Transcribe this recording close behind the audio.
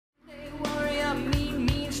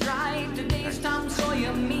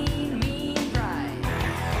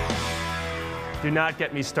Do not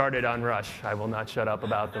get me started on Rush. I will not shut up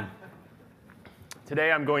about them.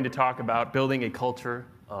 Today I'm going to talk about building a culture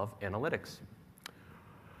of analytics.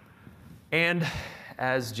 And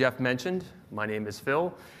as Jeff mentioned, my name is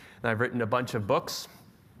Phil, and I've written a bunch of books.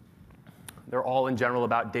 They're all in general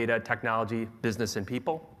about data, technology, business, and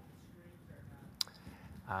people.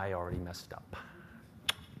 I already messed up.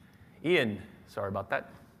 Ian, sorry about that.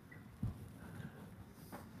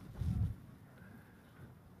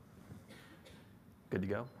 Good to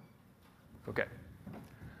go? Okay.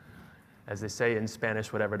 As they say in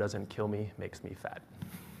Spanish, whatever doesn't kill me makes me fat.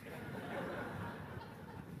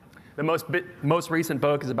 The most recent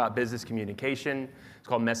book is about business communication. It's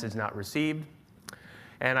called Message Not Received.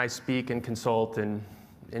 And I speak and consult and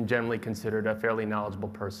generally considered a fairly knowledgeable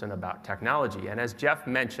person about technology. And as Jeff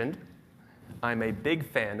mentioned, I'm a big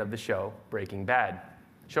fan of the show Breaking Bad.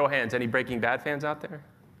 Show of hands, any Breaking Bad fans out there?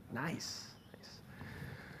 Nice.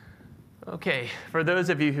 Okay, for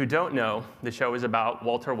those of you who don't know, the show is about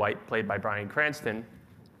Walter White, played by Bryan Cranston,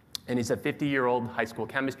 and he's a 50-year-old high school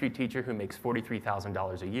chemistry teacher who makes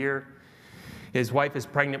 $43,000 a year. His wife is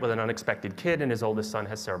pregnant with an unexpected kid, and his oldest son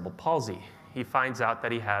has cerebral palsy. He finds out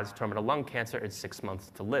that he has terminal lung cancer and 6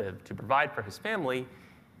 months to live. To provide for his family,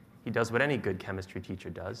 he does what any good chemistry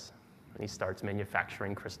teacher does, and he starts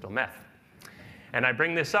manufacturing crystal meth. And I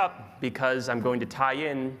bring this up because I'm going to tie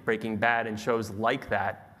in Breaking Bad and shows like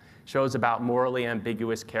that, shows about morally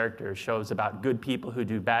ambiguous characters, shows about good people who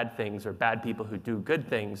do bad things or bad people who do good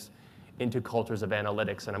things into cultures of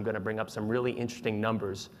analytics. And I'm going to bring up some really interesting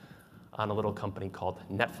numbers on a little company called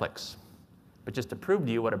Netflix. But just to prove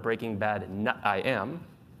to you what a Breaking Bad nut I am,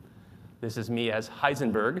 this is me as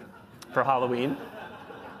Heisenberg for Halloween.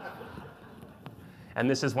 And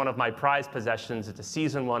this is one of my prized possessions. It's a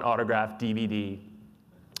season 1 autographed DVD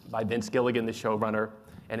by Vince Gilligan, the showrunner,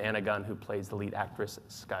 and Anna Gunn, who plays the lead actress,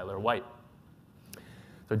 Skylar White.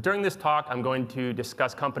 So during this talk, I'm going to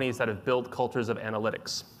discuss companies that have built cultures of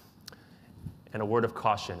analytics. And a word of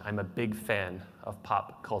caution, I'm a big fan of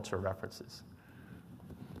pop culture references.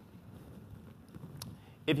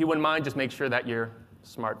 If you wouldn't mind, just make sure that your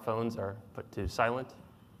smartphones are put to silent.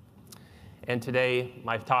 And today,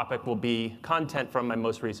 my topic will be content from my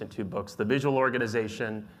most recent 2 books, The Visual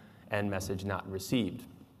Organization and Message Not Received.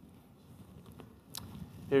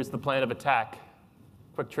 Here's the plan of attack.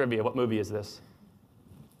 Quick trivia, what movie is this?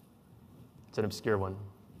 It's an obscure one.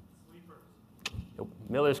 Sleepers.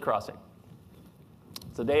 Miller's Crossing.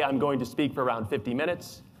 Today I'm going to speak for around 50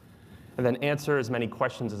 minutes and then answer as many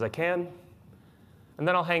questions as I can. And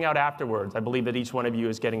then I'll hang out afterwards. I believe that each one of you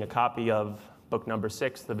is getting a copy of book number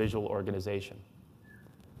 6, The Visual Organization.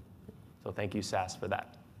 So thank you, SAS, for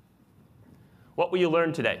that. What will you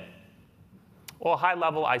learn today? Well, high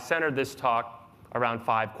level, I centered this talk around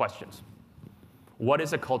 5 questions. What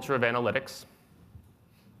is a culture of analytics?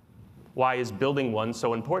 Why is building one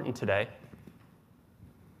so important today?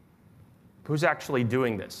 Who's actually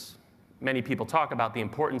doing this? Many people talk about the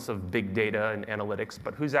importance of big data and analytics,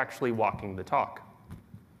 but who's actually walking the talk?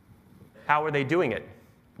 How are they doing it?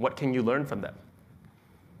 What can you learn from them?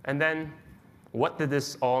 And then, what did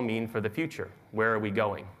this all mean for the future? Where are we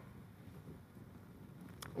going?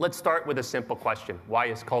 Let's start with a simple question. Why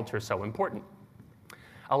is culture so important?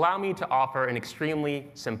 Allow me to offer an extremely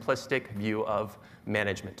simplistic view of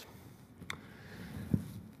management.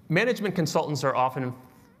 Management consultants are often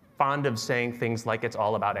fond of saying things like it's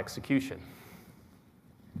all about execution.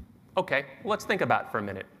 Okay, let's think about it for a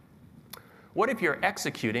minute. What if you're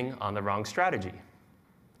executing on the wrong strategy?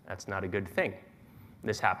 That's not a good thing.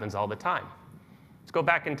 This happens all the time. Let's go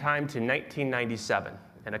back in time to 1997,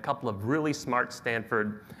 and a couple of really smart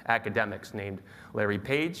Stanford academics named Larry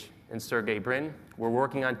Page and Sergey Brin were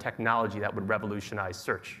working on technology that would revolutionize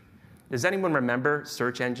search. Does anyone remember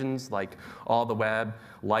search engines like All the Web,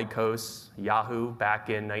 Lycos, Yahoo back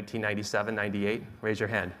in 1997, 98? Raise your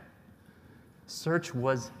hand. Search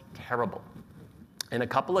was terrible. And a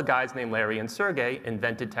couple of guys named Larry and Sergey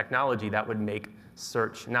invented technology that would make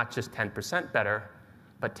search not just 10% better,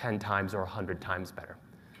 but 10 times or 100 times better.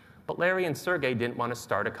 But Larry and Sergey didn't want to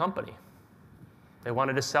start a company. They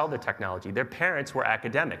wanted to sell their technology. Their parents were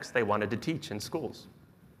academics. They wanted to teach in schools.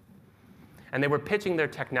 And they were pitching their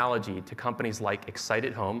technology to companies like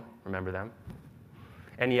Excited Home, remember them,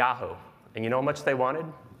 and Yahoo. And you know how much they wanted?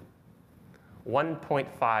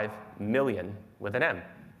 1.5 million with an M.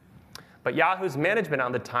 But Yahoo's management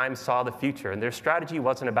on the time saw the future, and their strategy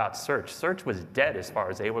wasn't about search. Search was dead as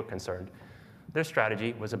far as they were concerned. Their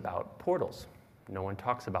strategy was about portals. No one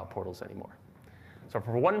talks about portals anymore. So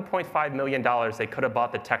for $1.5 million, they could have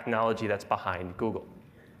bought the technology that's behind Google.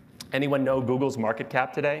 Anyone know Google's market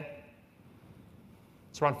cap today?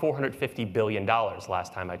 It's around $450 billion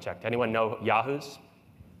last time I checked. Anyone know Yahoo's?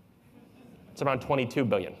 It's around $22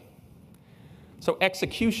 billion. So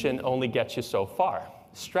execution only gets you so far.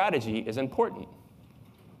 Strategy is important.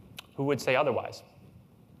 Who would say otherwise?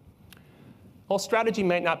 Well, strategy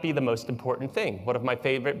might not be the most important thing. One of my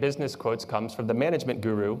favorite business quotes comes from the management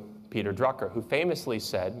guru, Peter Drucker, who famously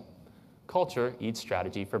said, "Culture eats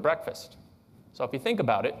strategy for breakfast." So if you think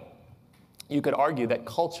about it, you could argue that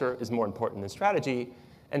culture is more important than strategy,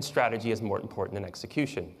 and strategy is more important than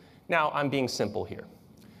execution. Now, I'm being simple here.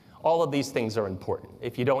 All of these things are important.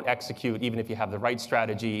 If you don't execute, even if you have the right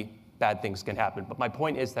strategy, bad things can happen. But my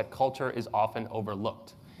point is that culture is often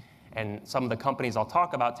overlooked. And some of the companies I'll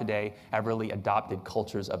talk about today have really adopted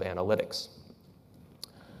cultures of analytics.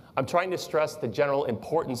 I'm trying to stress the general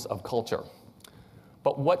importance of culture.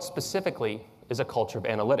 But what specifically is a culture of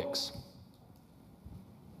analytics?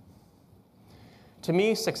 To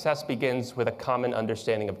me, success begins with a common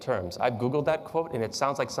understanding of terms. I've Googled that quote, and it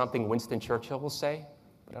sounds like something Winston Churchill will say,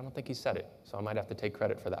 but I don't think he said it, so I might have to take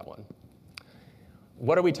credit for that one.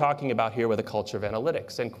 What are we talking about here with a culture of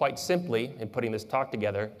analytics? And quite simply, in putting this talk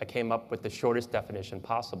together, I came up with the shortest definition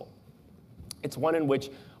possible. It's one in which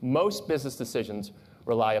most business decisions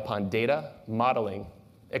rely upon data, modeling,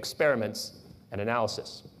 experiments, and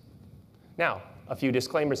analysis. Now, a few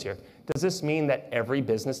disclaimers here. Does this mean that every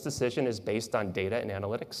business decision is based on data and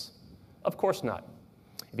analytics? Of course not.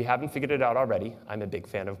 If you haven't figured it out already, I'm a big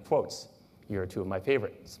fan of quotes. Here are two of my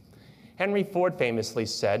favorites. Henry Ford famously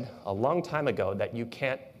said a long time ago that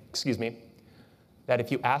that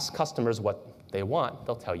if you ask customers what they want,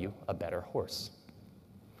 they'll tell you a better horse.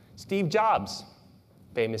 Steve Jobs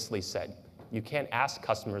famously said, you can't ask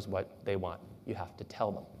customers what they want, you have to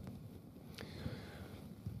tell them.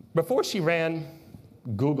 Before she ran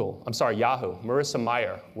Yahoo, Marissa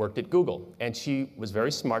Mayer worked at Google, and she was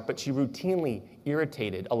very smart, but she routinely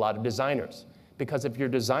irritated a lot of designers. Because if you're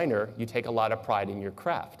a designer, you take a lot of pride in your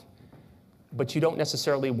craft. But you don't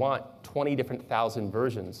necessarily want 20 different thousand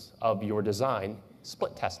versions of your design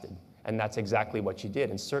split tested. And that's exactly what she did.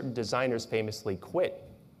 And certain designers famously quit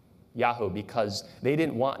Yahoo because they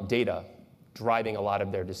didn't want data driving a lot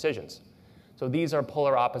of their decisions. So these are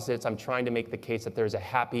polar opposites. I'm trying to make the case that there's a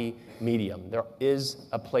happy medium. There is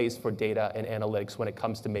a place for data and analytics when it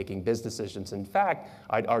comes to making business decisions. In fact,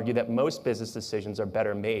 I'd argue that most business decisions are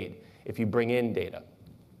better made if you bring in data.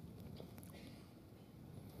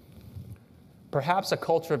 Perhaps a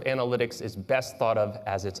culture of analytics is best thought of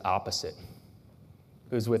as its opposite.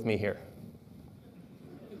 Who's with me here?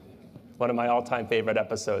 One of my all-time favorite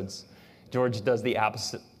episodes. George does the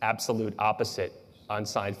absolute opposite on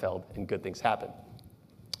Seinfeld, and good things happen.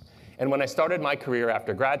 And when I started my career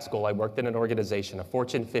after grad school, I worked in an organization, a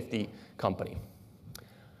Fortune 50 company.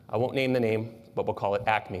 I won't name the name, but we'll call it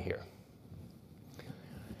Acme here.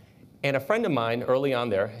 And a friend of mine early on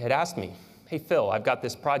there had asked me, hey, Phil, I've got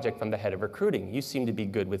this project from the head of recruiting. You seem to be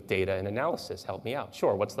good with data and analysis. Help me out.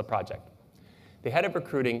 Sure, what's the project? The head of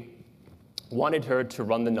recruiting wanted her to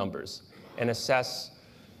run the numbers and assess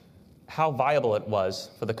how viable it was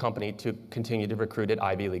for the company to continue to recruit at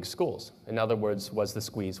Ivy League schools. In other words, was the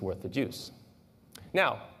squeeze worth the juice?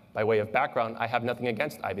 Now, by way of background, I have nothing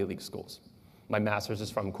against Ivy League schools. My master's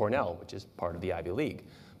is from Cornell, which is part of the Ivy League.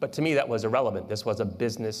 But to me, that was irrelevant. This was a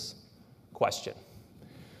business question.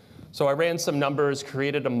 So I ran some numbers,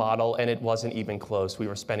 created a model, and it wasn't even close. We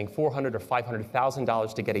were spending $400,000 or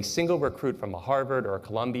 $500,000 to get a single recruit from a Harvard or a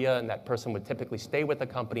Columbia, and that person would typically stay with the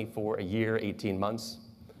company for a year, 18 months,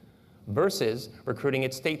 versus recruiting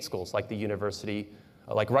at state schools like the university,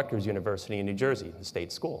 like Rutgers University in New Jersey, the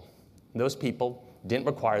state school. And those people didn't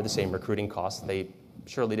require the same recruiting costs. They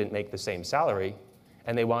surely didn't make the same salary,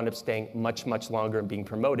 and they wound up staying much, much longer and being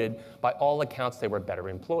promoted. By all accounts, they were better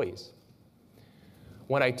employees.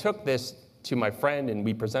 When I took this to my friend and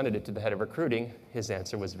we presented it to the head of recruiting, his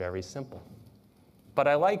answer was very simple. But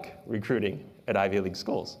I like recruiting at Ivy League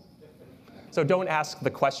schools. So don't ask the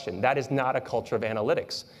question. That is not a culture of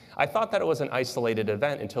analytics. I thought that it was an isolated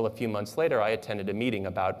event until a few months later I attended a meeting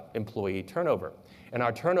about employee turnover. And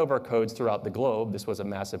our turnover codes throughout the globe, this was a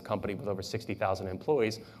massive company with over 60,000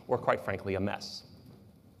 employees, were quite frankly a mess.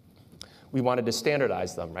 We wanted to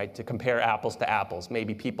standardize them, right, to compare apples to apples.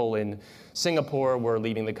 Maybe people in Singapore were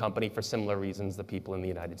leaving the company for similar reasons the people in the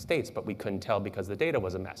United States, but we couldn't tell because the data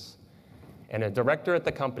was a mess. And a director at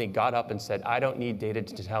the company got up and said, I don't need data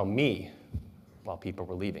to tell me while people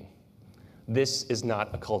were leaving. This is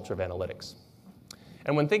not a culture of analytics.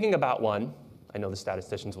 And when thinking about one, I know the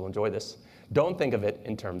statisticians will enjoy this, don't think of it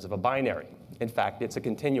in terms of a binary. In fact, it's a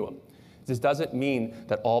continuum. This doesn't mean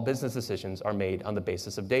that all business decisions are made on the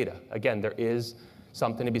basis of data. Again, there is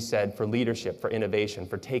Something to be said for leadership, for innovation,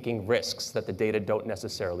 for taking risks that the data don't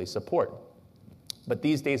necessarily support. But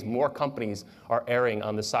these days, more companies are erring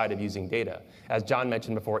on the side of using data. As John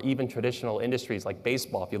mentioned before, even traditional industries like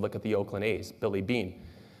baseball, if you look at the Oakland A's, Billy Beane,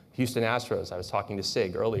 Houston Astros, I was talking to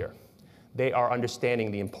Sig earlier, they are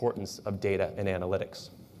understanding the importance of data and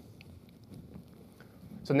analytics.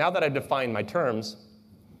 So now that I've defined my terms,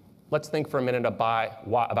 let's think for a minute about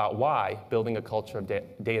why building a culture of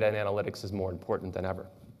data and analytics is more important than ever.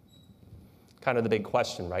 Kind of the big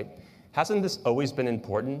question, right? Hasn't this always been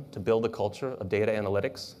important to build a culture of data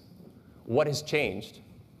analytics? What has changed,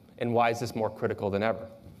 and why is this more critical than ever?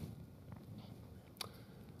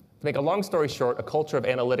 To make a long story short, a culture of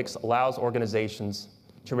analytics allows organizations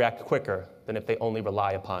to react quicker than if they only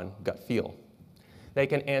rely upon gut feel. They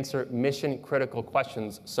can answer mission-critical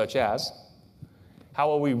questions such as,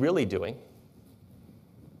 how are we really doing?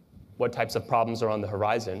 What types of problems are on the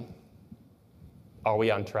horizon? Are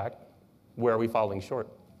we on track? Where are we falling short?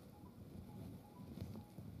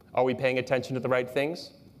 Are we paying attention to the right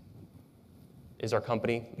things? Is our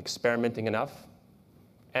company experimenting enough?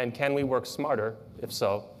 And can we work smarter? If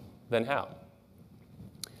so, then how?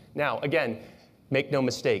 Now, again, make no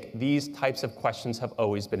mistake, these types of questions have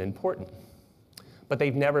always been important, but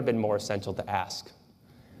they've never been more essential to ask.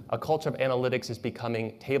 A culture of analytics is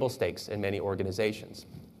becoming table stakes in many organizations.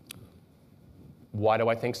 Why do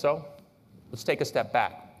I think so? Let's take a step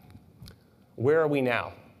back. Where are we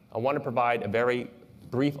now? I want to provide a very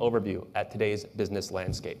brief overview at today's business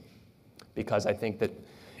landscape, because I think that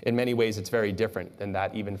in many ways it's very different than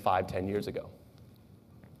that even 5, 10 years ago.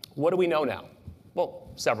 What do we know now? Well,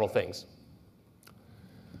 several things.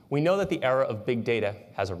 We know that the era of big data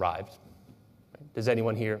has arrived. Does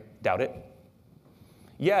anyone here doubt it?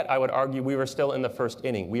 Yet, I would argue we were still in the first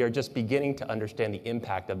inning. We are just beginning to understand the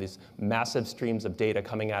impact of these massive streams of data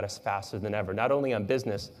coming at us faster than ever, not only on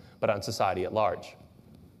business, but on society at large.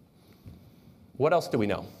 What else do we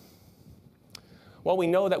know? Well, we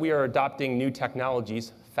know that we are adopting new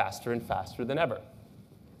technologies faster and faster than ever.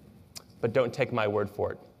 But don't take my word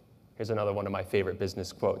for it. Here's another one of my favorite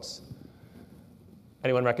business quotes.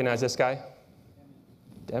 Anyone recognize this guy?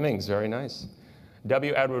 Demings, very nice.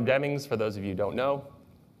 W. Edward Demings, for those of you who don't know,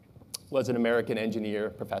 was an American engineer,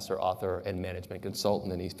 professor, author, and management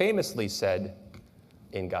consultant. And he famously said,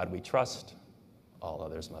 "In God we trust, all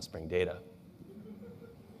others must bring data."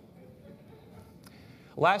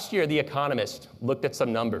 Last year, The Economist looked at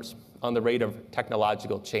some numbers on the rate of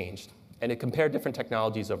technological change, and it compared different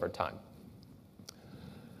technologies over time.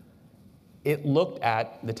 It looked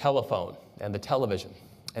at the telephone and the television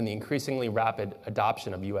and the increasingly rapid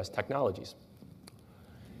adoption of US technologies.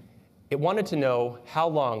 It wanted to know how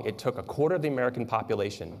long it took a quarter of the American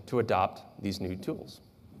population to adopt these new tools.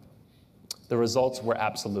 The results were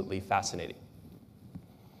absolutely fascinating.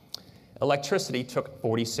 Electricity took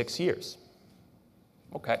 46 years.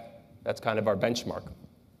 Okay, that's kind of our benchmark.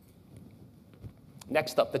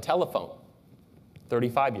 Next up, the telephone,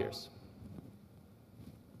 35 years.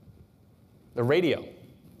 The radio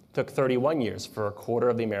took 31 years for a quarter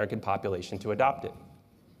of the American population to adopt it.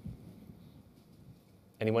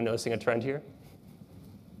 Anyone noticing a trend here?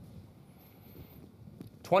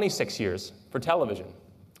 26 years for television.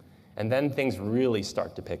 And then things really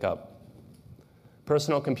start to pick up.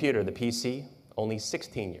 Personal computer, the PC, only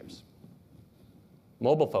 16 years.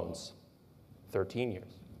 Mobile phones, 13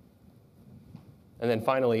 years. And then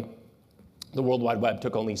finally, the World Wide Web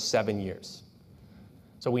took only 7 years.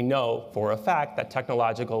 So we know for a fact that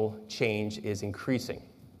technological change is increasing.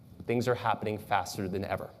 Things are happening faster than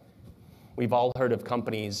ever. We've all heard of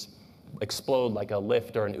companies explode like a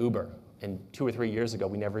Lyft or an Uber, and 2 or 3 years ago,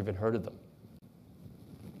 we never even heard of them.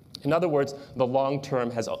 In other words, the long term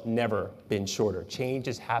has never been shorter. Change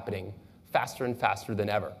is happening faster and faster than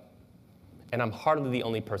ever. And I'm hardly the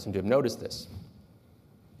only person to have noticed this.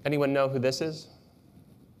 Anyone know who this is?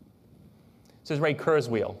 This is Ray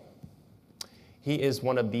Kurzweil. He is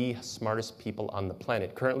one of the smartest people on the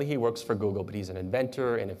planet. Currently, he works for Google, but he's an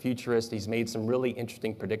inventor and a futurist. He's made some really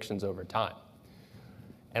interesting predictions over time.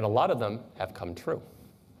 And a lot of them have come true.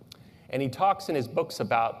 And he talks in his books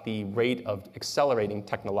about the rate of accelerating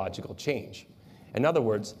technological change. In other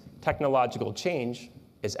words, technological change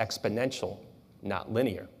is exponential, not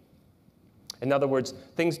linear. In other words,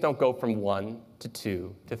 things don't go from 1 to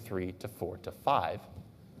 2 to 3 to 4 to 5.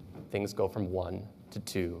 Things go from 1 to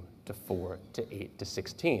 2 to 4 to 8 to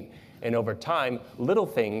 16. And over time, little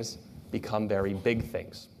things become very big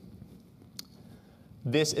things.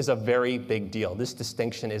 This is a very big deal. This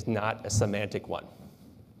distinction is not a semantic one.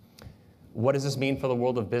 What does this mean for the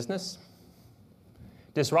world of business?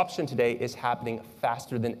 Disruption today is happening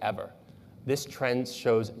faster than ever. this trend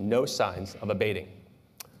shows no signs of abating.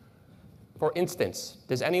 For instance,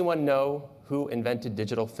 does anyone know who invented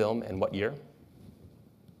digital film and what year?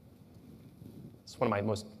 It's one of my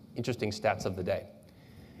most interesting stats of the day.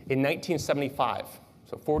 In 1975,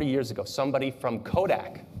 so 40 years ago, somebody from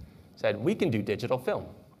Kodak said, we can do digital film.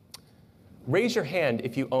 Raise your hand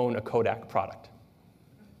if you own a Kodak product.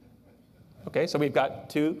 Okay, so we've got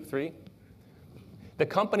 2, 3. The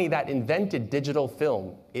company that invented digital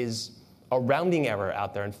film is a rounding error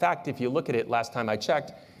out there. In fact, if you look at it, last time I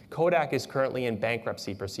checked, Kodak is currently in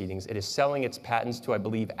bankruptcy proceedings. It is selling its patents to, I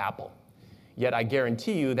believe, Apple. Yet I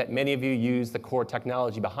guarantee you that many of you use the core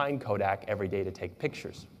technology behind Kodak every day to take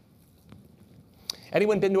pictures.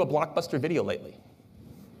 Anyone been to a Blockbuster video lately?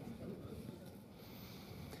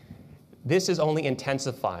 This is only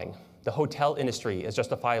intensifying. The hotel industry is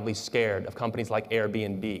justifiably scared of companies like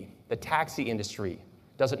Airbnb. The taxi industry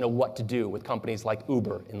doesn't know what to do with companies like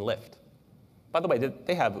Uber and Lyft. By the way,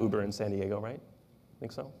 they have Uber in San Diego, right?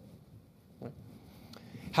 Think so? Right.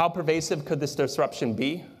 How pervasive could this disruption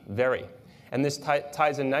be? Very. And this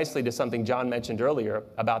ties in nicely to something John mentioned earlier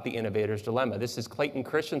about the innovator's dilemma. This is Clayton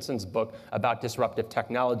Christensen's book about disruptive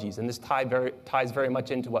technologies, and this ties very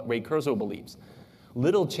much into what Ray Kurzweil believes.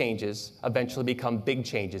 Little changes eventually become big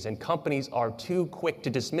changes, and companies are too quick to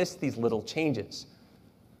dismiss these little changes.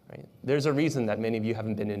 Right? There's a reason that many of you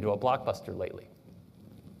haven't been into a Blockbuster lately.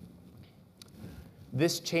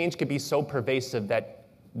 This change could be so pervasive that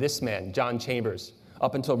this man, John Chambers,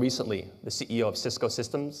 up until recently, the CEO of Cisco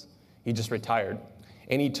Systems, he just retired,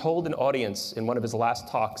 and he told an audience in one of his last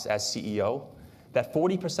talks as CEO that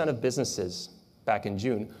 40% of businesses, back in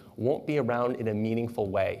June, won't be around in a meaningful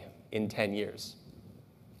way in 10 years.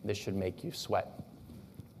 This should make you sweat.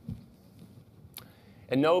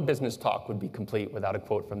 And no business talk would be complete without a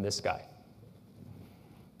quote from this guy.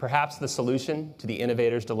 Perhaps the solution to the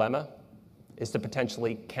innovator's dilemma is to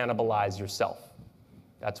potentially cannibalize yourself.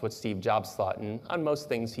 That's what Steve Jobs thought, and on most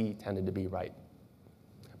things he tended to be right.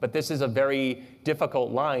 But this is a very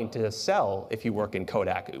difficult line to sell if you work in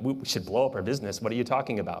Kodak. We should blow up our business. What are you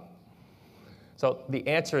talking about? So the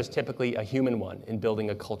answer is typically a human one in building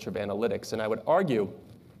a culture of analytics, and I would argue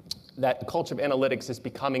that the culture of analytics is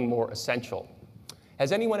becoming more essential.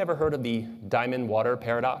 Has anyone ever heard of the diamond water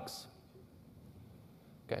paradox?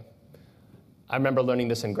 Okay. I remember learning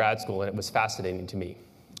this in grad school, and it was fascinating to me.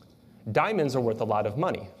 Diamonds are worth a lot of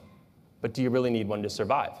money, but do you really need one to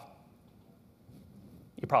survive?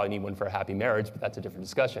 You probably need one for a happy marriage, but that's a different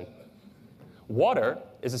discussion. Water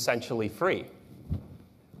is essentially free,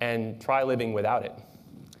 and try living without it.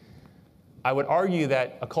 I would argue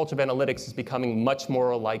that a culture of analytics is becoming much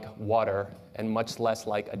more like water and much less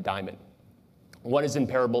like a diamond. One is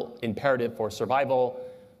imperative for survival.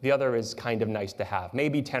 The other is kind of nice to have.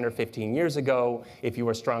 Maybe 10 or 15 years ago, if you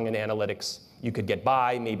were strong in analytics, you could get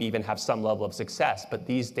by, maybe even have some level of success. But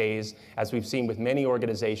these days, as we've seen with many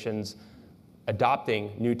organizations,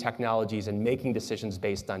 adopting new technologies and making decisions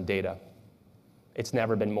based on data, it's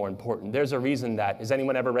never been more important. There's a reason that, has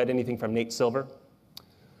anyone ever read anything from Nate Silver?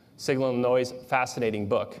 Signal and Noise, fascinating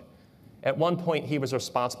book. At one point, he was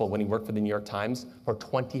responsible, when he worked for the New York Times, for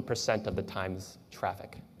 20% of the Times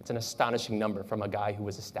traffic. It's an astonishing number from a guy who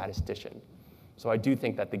was a statistician. So I do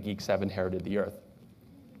think that the geeks have inherited the earth.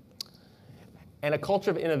 And a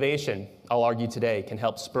culture of innovation, I'll argue today, can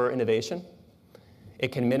help spur innovation.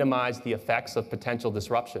 It can minimize the effects of potential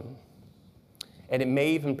disruption. And it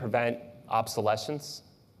may even prevent obsolescence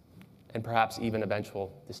and perhaps even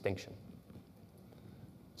eventual distinction.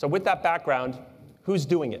 So with that background, who's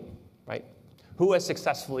doing it, right? Who has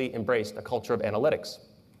successfully embraced a culture of analytics?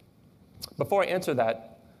 Before I answer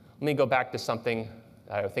that, let me go back to something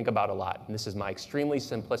that I think about a lot. And this is my extremely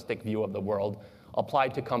simplistic view of the world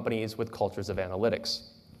applied to companies with cultures of analytics.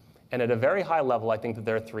 And at a very high level, I think that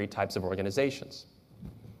there are 3 types of organizations.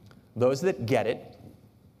 Those that get it,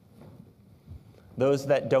 those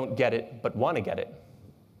that don't get it but want to get it,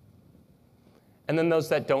 and then those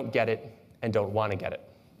that don't get it and don't want to get it.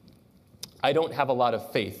 I don't have a lot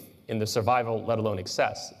of faith in the survival, let alone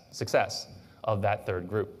success of that third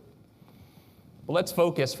group. But let's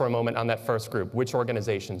focus for a moment on that first group. Which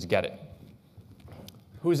organizations get it?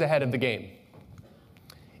 Who's ahead of the game?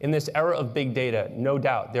 In this era of big data, no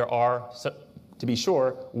doubt there are, to be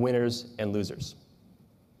sure, winners and losers.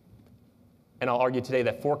 And I'll argue today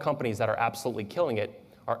that 4 companies that are absolutely killing it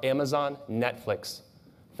are Amazon, Netflix,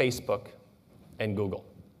 Facebook, and Google.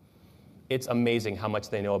 It's amazing how much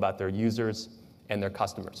they know about their users and their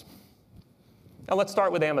customers. Now let's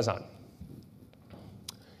start with Amazon.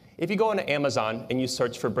 If you go into Amazon and you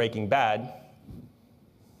search for Breaking Bad,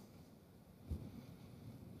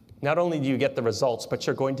 Not only do you get the results, but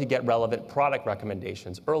you're going to get relevant product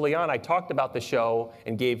recommendations. Early on, I talked about the show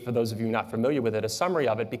and gave, for those of you not familiar with it, a summary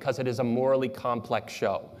of it because it is a morally complex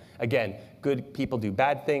show. Again, good people do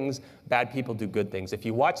bad things, bad people do good things. If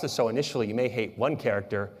you watch the show initially, you may hate one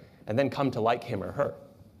character and then come to like him or her.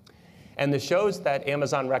 And the shows that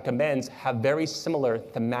Amazon recommends have very similar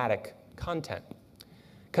thematic content.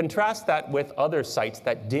 Contrast that with other sites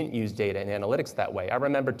that didn't use data and analytics that way. I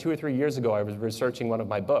remember 2 or 3 years ago, I was researching one of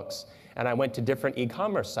my books, and I went to different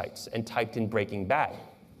e-commerce sites and typed in Breaking Bad.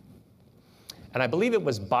 And I believe it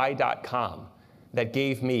was buy.com that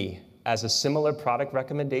gave me, as a similar product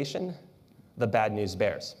recommendation, the Bad News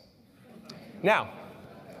Bears. Now,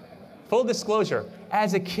 full disclosure,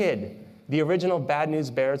 as a kid, the original Bad News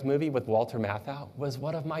Bears movie with Walter Matthau was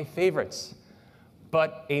one of my favorites.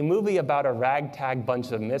 But a movie about a ragtag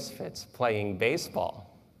bunch of misfits playing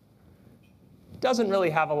baseball doesn't really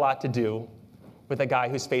have a lot to do with a guy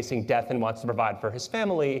who's facing death and wants to provide for his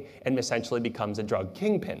family and essentially becomes a drug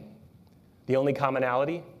kingpin. The only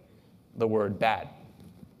commonality? The word bad.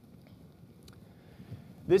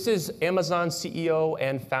 This is Amazon CEO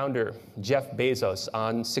and founder Jeff Bezos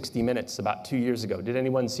on 60 Minutes about 2 years ago. Did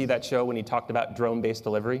anyone see that show when he talked about drone-based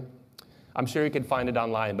delivery? I'm sure you can find it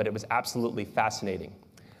online, but it was absolutely fascinating.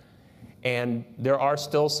 And there are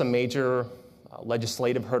still some major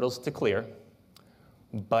legislative hurdles to clear,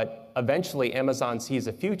 but eventually Amazon sees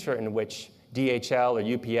a future in which DHL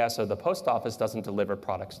or UPS or the post office doesn't deliver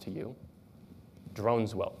products to you.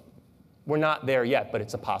 Drones will. We're not there yet, but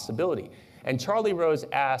it's a possibility. And Charlie Rose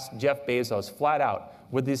asked Jeff Bezos flat out,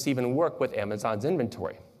 would this even work with Amazon's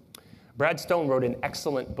inventory? Brad Stone wrote an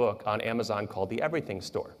excellent book on Amazon called The Everything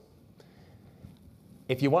Store.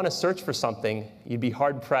 If you want to search for something, you'd be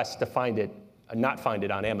hard-pressed to find it, not find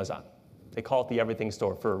it on Amazon. They call it the Everything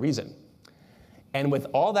Store for a reason. And with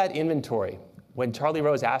all that inventory, when Charlie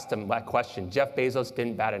Rose asked him that question, Jeff Bezos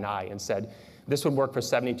didn't bat an eye and said, this would work for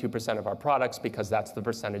 72% of our products because that's the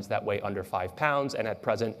percentage that weigh under 5 pounds, and at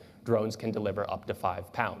present, drones can deliver up to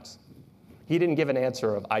 5 pounds. He didn't give an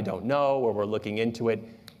answer of, I don't know, or we're looking into it.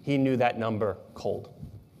 He knew that number cold.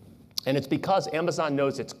 And it's because Amazon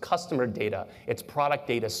knows its customer data, its product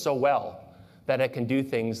data so well that it can do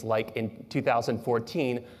things like in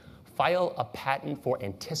 2014, file a patent for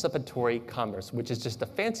anticipatory commerce, which is just a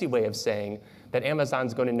fancy way of saying that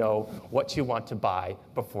Amazon's going to know what you want to buy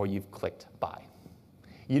before you've clicked buy.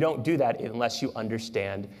 You don't do that unless you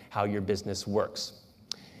understand how your business works.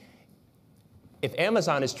 If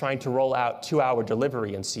Amazon is trying to roll out 2-hour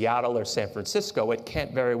delivery in Seattle or San Francisco, it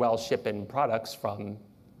can't very well ship in products from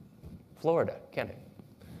Florida, can it?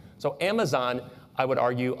 So Amazon, I would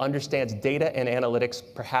argue, understands data and analytics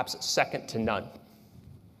perhaps second to none.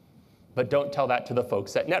 But don't tell that to the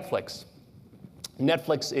folks at Netflix.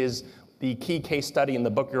 Netflix is the key case study in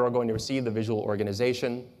the book you're all going to receive, The Visual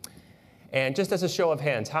Organization. And just as a show of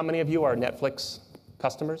hands, how many of you are Netflix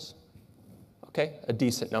customers? Okay, a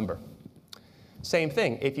decent number. Same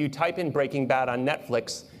thing, if you type in Breaking Bad on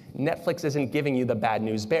Netflix, Netflix isn't giving you the Bad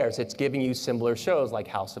News Bears. It's giving you similar shows like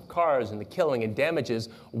House of Cards and The Killing and Damages,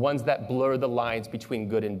 ones that blur the lines between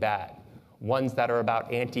good and bad, ones that are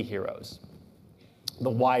about anti-heroes. The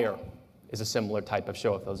Wire is a similar type of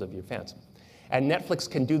show, if those of you are fans. And Netflix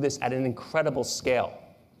can do this at an incredible scale.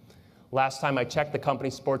 Last time I checked, the company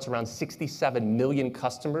sports around 67 million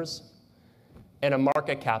customers and a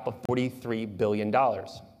market cap of $43 billion,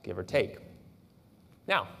 give or take.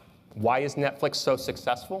 Now, why is Netflix so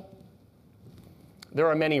successful? There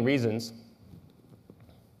are many reasons.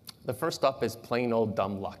 The first up is plain old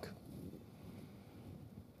dumb luck.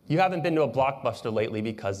 You haven't been to a Blockbuster lately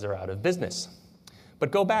because they're out of business.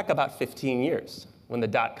 But go back about 15 years when the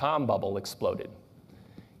dot-com bubble exploded.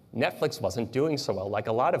 Netflix wasn't doing so well like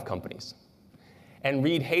a lot of companies. And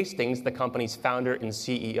Reed Hastings, the company's founder and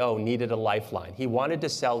CEO, needed a lifeline. He wanted to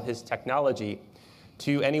sell his technology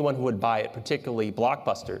to anyone who would buy it, particularly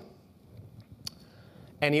Blockbuster.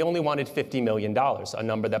 And he only wanted $50 million, a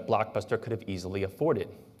number that Blockbuster could have easily afforded.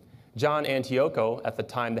 John Antioco, at the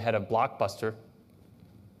time the head of Blockbuster,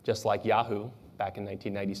 just like Yahoo back in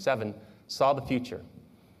 1997, saw the future.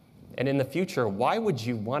 And in the future, why would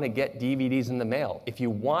you want to get DVDs in the mail? If you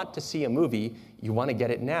want to see a movie, you want to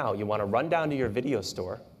get it now. You want to run down to your video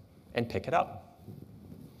store and pick it up.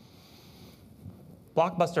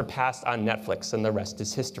 Blockbuster passed on Netflix, and the rest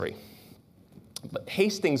is history. But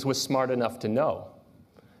Hastings was smart enough to know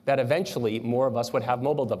that eventually more of us would have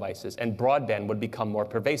mobile devices and broadband would become more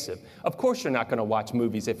pervasive. Of course, you're not going to watch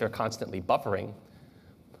movies if you're constantly buffering.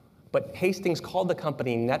 But Hastings called the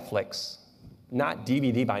company Netflix, not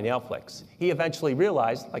DVD by Nailflix. He eventually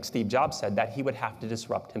realized, like Steve Jobs said, that he would have to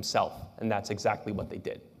disrupt himself, and that's exactly what they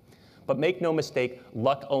did. But make no mistake,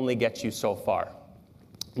 luck only gets you so far.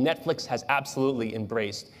 Netflix has absolutely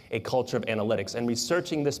embraced a culture of analytics. And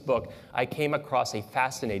researching this book, I came across a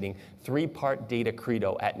fascinating 3-part data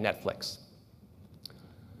credo at Netflix.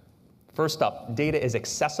 First up, data is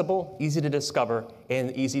accessible, easy to discover,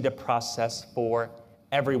 and easy to process for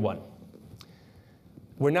everyone.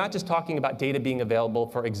 We're not just talking about data being available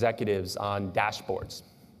for executives on dashboards.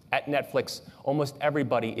 At Netflix, almost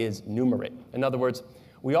everybody is numerate. In other words,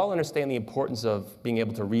 we all understand the importance of being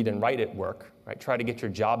able to read and write at work, right? Try to get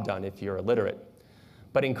your job done if you're illiterate.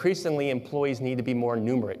 But increasingly, employees need to be more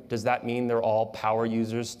numerate. Does that mean they're all power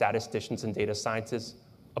users, statisticians, and data scientists?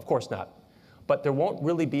 Of course not. But there won't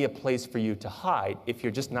really be a place for you to hide if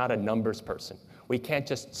you're just not a numbers person. We can't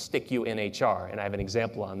just stick you in HR, and I have an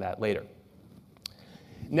example on that later.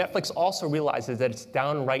 Netflix also realizes that it's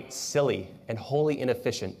downright silly and wholly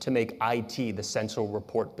inefficient to make IT the central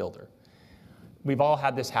report builder. We've all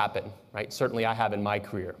had this happen, right? Certainly I have in my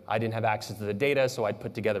career. I didn't have access to the data, so I'd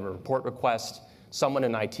put together a report request. Someone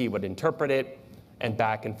in IT would interpret it, and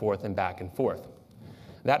back and forth and back and forth.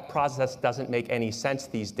 That process doesn't make any sense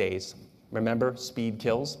these days. Remember, speed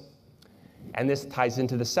kills? And this ties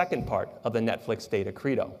into the second part of the Netflix data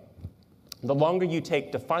credo. The longer you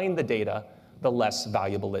take to find the data, the less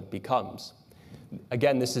valuable it becomes.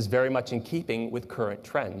 Again, this is very much in keeping with current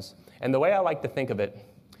trends. And the way I like to think of it,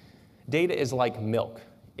 data is like milk.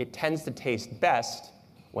 It tends to taste best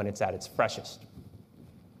when it's at its freshest.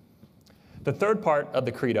 The third part of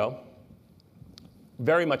the credo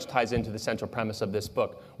very much ties into the central premise of this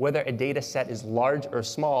book. Whether a data set is large or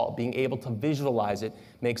small, being able to visualize it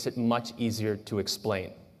makes it much easier to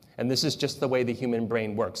explain. And this is just the way the human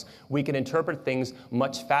brain works. We can interpret things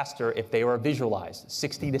much faster if they are visualized,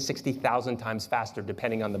 60 to 60,000 times faster,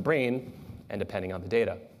 depending on the brain and depending on the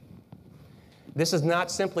data. This is not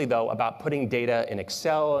simply, though, about putting data in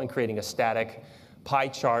Excel and creating a static pie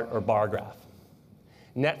chart or bar graph.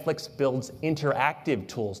 Netflix builds interactive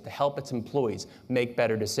tools to help its employees make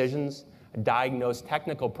better decisions, diagnose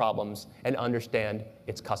technical problems, and understand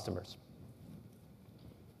its customers.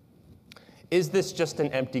 Is this just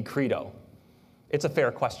an empty credo? It's a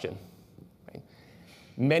fair question. Right?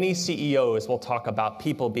 Many CEOs will talk about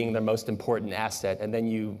people being their most important asset, and then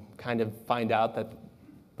you kind of find out that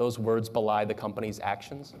those words belie the company's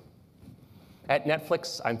actions. At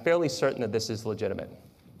Netflix, I'm fairly certain that this is legitimate.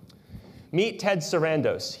 Meet Ted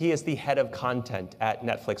Sarandos. He is the head of content at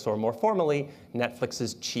Netflix, or more formally,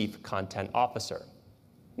 Netflix's chief content officer.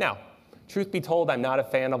 Now, truth be told, I'm not a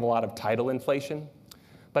fan of a lot of title inflation.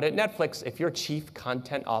 But at Netflix, if you're chief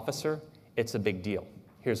content officer, it's a big deal.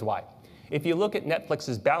 Here's why. If you look at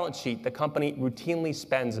Netflix's balance sheet, the company routinely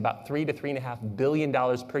spends about $3 to $3.5 billion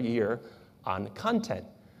per year on content,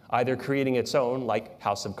 either creating its own, like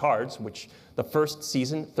House of Cards, which the first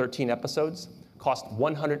season, 13 episodes, cost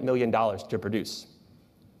 $100 million to produce,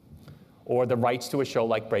 or the rights to a show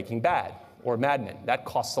like Breaking Bad or Mad Men. That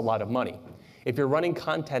costs a lot of money. If you're running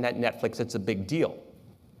content at Netflix, it's a big deal.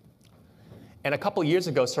 And a couple years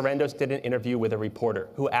ago, Sarandos did an interview with a reporter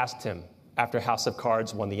who asked him, after House of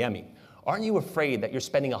Cards won the Emmy, aren't you afraid that you're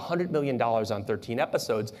spending $100 million on 13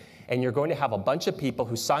 episodes and you're going to have a bunch of people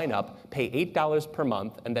who sign up, pay $8 per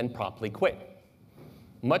month, and then promptly quit?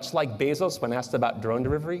 Much like Bezos when asked about drone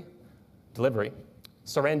delivery,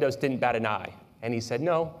 Sarandos didn't bat an eye. And he said,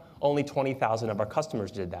 no, only 20,000 of our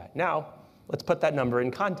customers did that. Now, let's put that number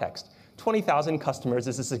in context. 20,000 customers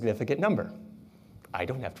is a significant number. I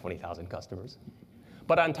don't have 20,000 customers.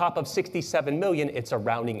 But on top of 67 million, it's a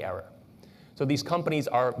rounding error. So these companies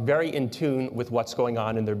are very in tune with what's going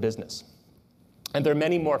on in their business. And there are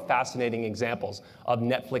many more fascinating examples of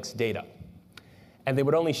Netflix data. And they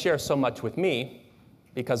would only share so much with me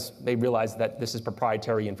because they realize that this is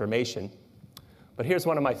proprietary information. But here's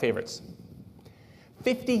one of my favorites.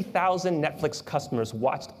 50,000 Netflix customers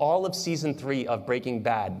watched all of Season 3 of Breaking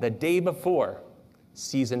Bad the day before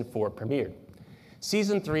Season 4 premiered.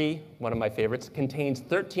 Season 3, one of my favorites, contains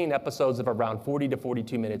 13 episodes of around 40 to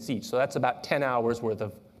 42 minutes each. So that's about 10 hours worth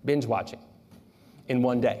of binge watching in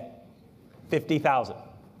one day. 50,000.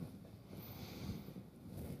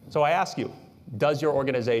 So I ask you, does your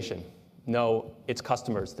organization know its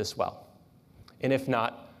customers this well? And if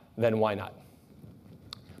not, then why not?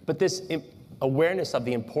 But this awareness of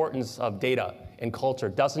the importance of data and culture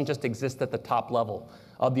doesn't just exist at the top level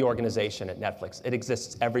of the organization at Netflix. It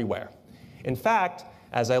exists everywhere. In fact,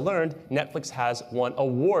 as I learned, Netflix has won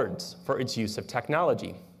awards for its use of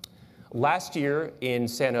technology. Last year in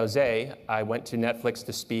San Jose, I went to Netflix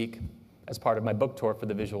to speak as part of my book tour for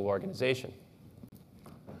the visual organization.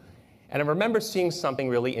 And I remember seeing something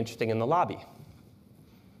really interesting in the lobby.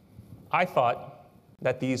 I thought,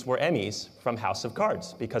 that these were Emmys from House of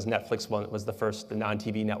Cards, because Netflix was the first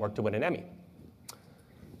non-TV network to win an Emmy.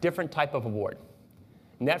 Different type of award.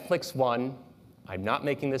 Netflix won, I'm not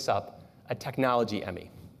making this up, a technology Emmy.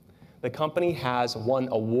 The company has won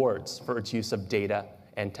awards for its use of data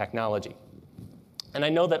and technology. And I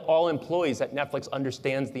know that all employees at Netflix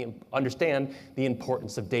understand the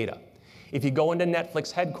importance of data. If you go into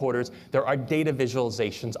Netflix headquarters, there are data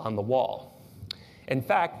visualizations on the wall. In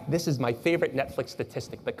fact, this is my favorite Netflix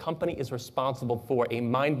statistic. The company is responsible for a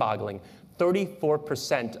mind-boggling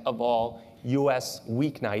 34% of all US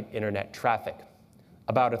weeknight internet traffic,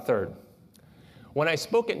 about a third. When I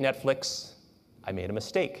spoke at Netflix, I made a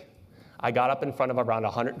mistake. I got up in front of around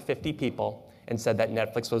 150 people and said that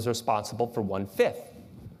Netflix was responsible for 1/5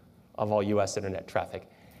 of all US internet traffic.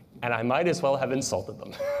 And I might as well have insulted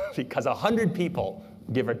them because 100 people,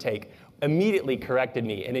 give or take, immediately corrected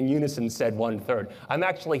me and in unison said 1/3. I'm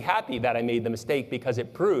actually happy that I made the mistake because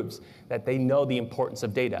it proves that they know the importance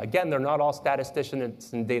of data. Again, they're not all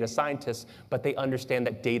statisticians and data scientists, but they understand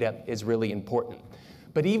that data is really important.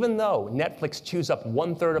 But even though Netflix chews up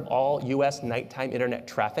 1/3 of all US nighttime internet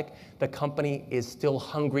traffic, the company is still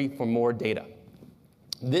hungry for more data.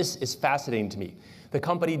 This is fascinating to me. The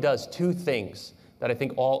company does two things that I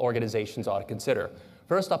think all organizations ought to consider.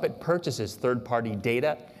 First up, it purchases third-party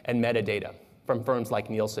data and metadata from firms like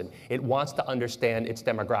Nielsen. It wants to understand its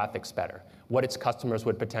demographics better, what its customers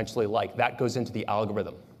would potentially like. That goes into the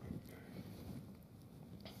algorithm.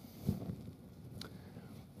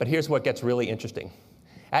 But here's what gets really interesting.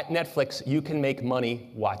 At Netflix, you can make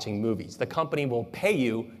money watching movies. The company will pay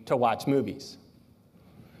you to watch movies.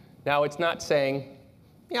 Now, it's not saying,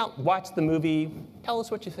 watch the movie, tell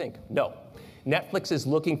us what you think. No. Netflix is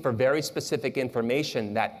looking for very specific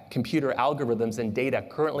information that computer algorithms and data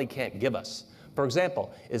currently can't give us. For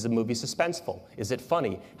example, is a movie suspenseful? Is it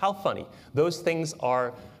funny? How funny? Those things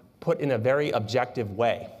are put in a very objective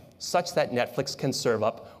way, such that Netflix can serve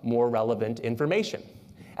up more relevant information.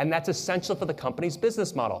 And that's essential for the company's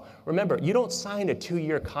business model. Remember, you don't sign a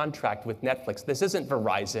 2-year contract with Netflix. This isn't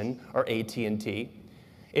Verizon or AT&T.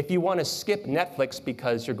 If you want to skip Netflix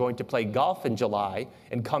because you're going to play golf in July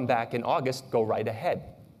and come back in August, go right ahead.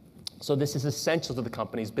 So this is essential to the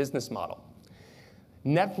company's business model.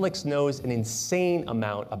 Netflix knows an insane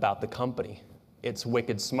amount about the company. It's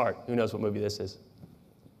wicked smart. Who knows what movie this is?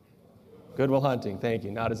 Good Will Hunting, thank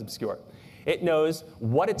you, not as obscure. It knows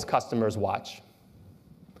what its customers watch,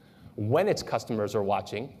 when its customers are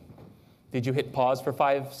watching. Did you hit pause for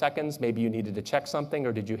 5 seconds? Maybe you needed to check something,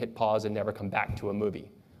 or did you hit pause and never come back to a movie?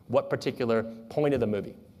 What particular point of the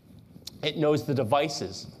movie? It knows the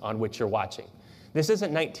devices on which you're watching. This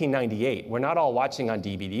isn't 1998. We're not all watching on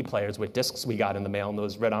DVD players with discs we got in the mail in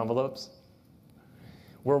those red envelopes.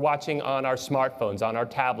 We're watching on our smartphones, on our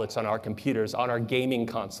tablets, on our computers, on our gaming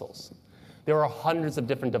consoles. There are hundreds of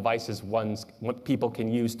different devices people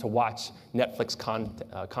can use to watch Netflix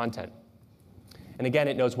content. And again,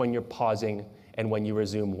 it knows when you're pausing and when you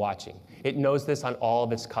resume watching. It knows this on all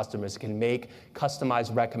of its customers. It can make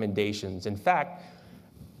customized recommendations. In fact,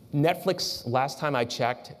 Netflix, last time I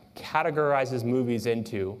checked, categorizes movies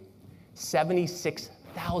into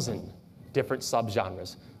 76,000 different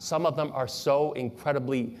subgenres. Some of them are so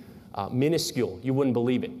incredibly minuscule, you wouldn't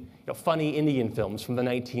believe it. Funny Indian films from the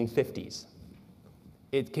 1950s.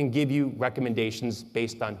 It can give you recommendations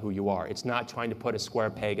based on who you are. It's not trying to put a square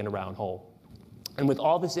peg in a round hole. And with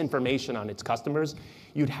all this information on its customers,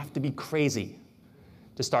 you'd have to be crazy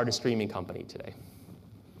to start a streaming company today.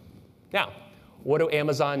 Now, what do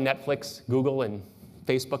Amazon, Netflix, Google, and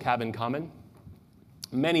Facebook have in common?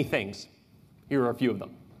 Many things. Here are a few of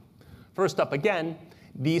them. First up, again,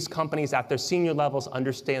 these companies at their senior levels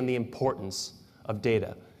understand the importance of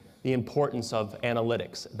data, the importance of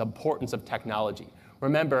analytics, the importance of technology.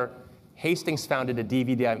 Remember, Hastings founded a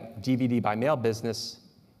DVD by mail business,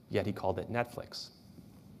 yet he called it Netflix.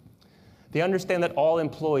 They understand that all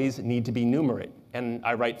employees need to be numerate. And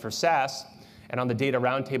I write for SAS, and on the Data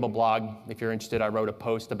Roundtable blog, if you're interested, I wrote a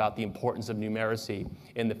post about the importance of numeracy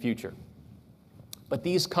in the future. But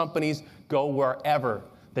these companies go wherever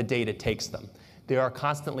the data takes them. They are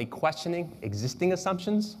constantly questioning existing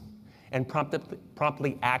assumptions and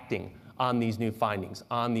promptly acting on these new findings,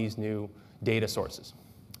 on these new data sources.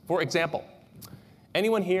 For example,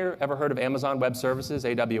 anyone here ever heard of Amazon Web Services,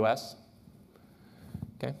 AWS?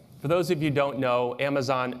 Okay. For those of you who don't know,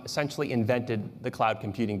 Amazon essentially invented the cloud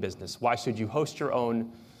computing business. Why should you host your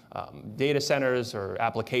own data centers or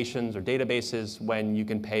applications or databases when you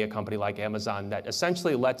can pay a company like Amazon that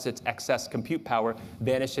essentially lets its excess compute power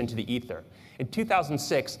vanish into the ether? In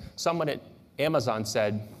 2006, someone at Amazon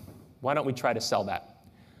said, why don't we try to sell that?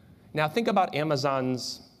 Now think about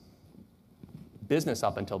Amazon's business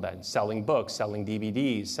up until then, selling books, selling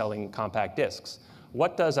DVDs, selling compact discs.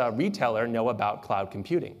 What does a retailer know about cloud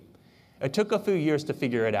computing? It took a few years to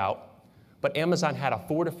figure it out, but Amazon had a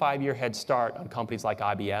 4 to 5 year head start on companies like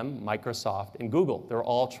IBM, Microsoft, and Google. They're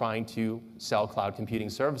all trying to sell cloud computing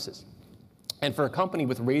services. And for a company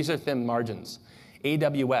with razor-thin margins,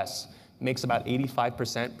 AWS makes about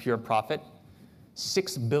 85% pure profit,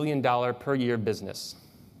 $6 billion per year business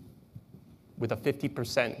with a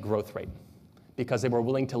 50% growth rate because they were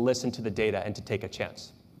willing to listen to the data and to take a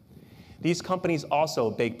chance. These companies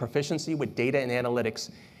also bake proficiency with data and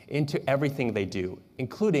analytics into everything they do,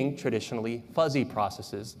 including traditionally fuzzy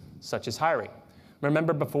processes such as hiring.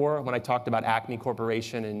 Remember before when I talked about Acme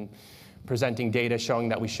Corporation and presenting data showing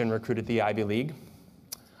that we shouldn't recruit at the Ivy League?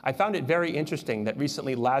 I found it very interesting that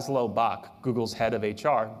recently Laszlo Bock, Google's head of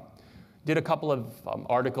HR, did a couple of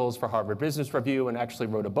articles for Harvard Business Review and actually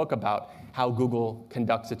wrote a book about how Google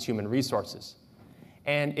conducts its human resources.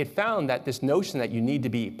 And it found that this notion that you need to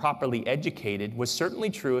be properly educated was certainly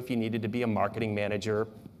true if you needed to be a marketing manager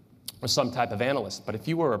or some type of analyst. But if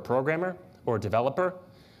you were a programmer or a developer,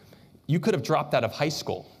 you could have dropped out of high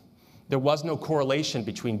school. There was no correlation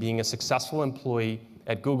between being a successful employee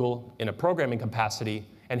at Google in a programming capacity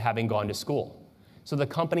and having gone to school. So the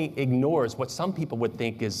company ignores what some people would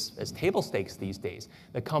think is table stakes these days.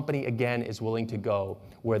 The company, again, is willing to go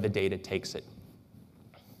where the data takes it.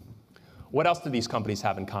 What else do these companies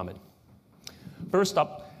have in common? First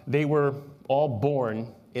up, they were all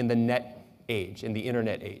born in the net age, in the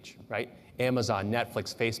internet age, right? Amazon,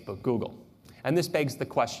 Netflix, Facebook, Google. And this begs the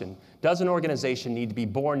question, does an organization need to be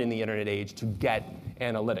born in the internet age to get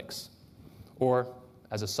analytics? Or,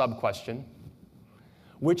 as a sub-question,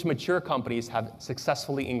 which mature companies have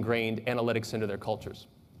successfully ingrained analytics into their cultures?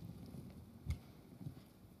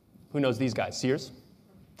 Who knows these guys? Sears?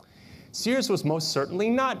 Sears was most certainly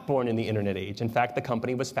not born in the internet age. In fact, the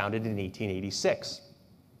company was founded in 1886.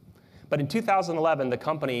 But in 2011, the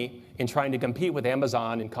company, in trying to compete with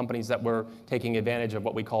Amazon and companies that were taking advantage of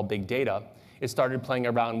what we call big data, it started playing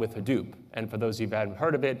around with Hadoop. And for those of you who haven't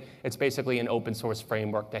heard of it, it's basically an open source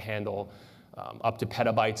framework to handle up to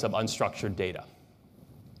petabytes of unstructured data.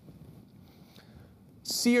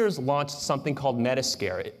 Sears launched something called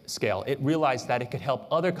Metascale. It realized that it could help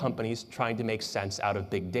other companies trying to make sense out of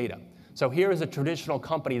big data. So here is a traditional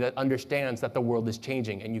company that understands that the world is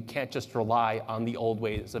changing and you can't just rely on the old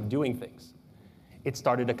ways of doing things. It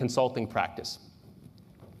started a consulting practice.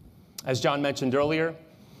 As John mentioned earlier,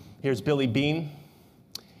 here's Billy Beane.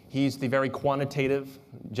 He's the very quantitative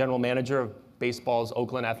general manager of baseball's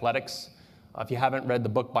Oakland Athletics. If you haven't read the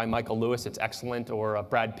book by Michael Lewis, it's excellent, or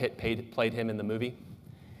Brad Pitt played him in the movie.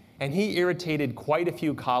 And he irritated quite a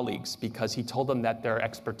few colleagues because he told them that their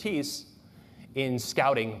expertise in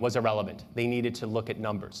scouting was irrelevant. They needed to look at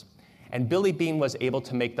numbers. And Billy Beane was able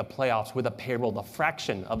to make the playoffs with a payroll a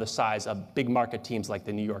fraction of the size of big market teams like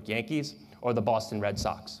the New York Yankees or the Boston Red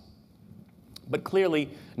Sox. But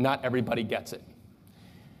clearly, not everybody gets it.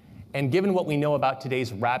 And given what we know about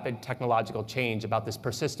today's rapid technological change, about this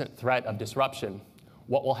persistent threat of disruption,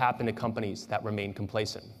 what will happen to companies that remain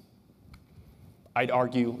complacent? I'd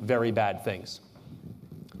argue very bad things.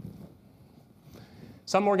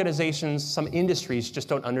 Some organizations, some industries just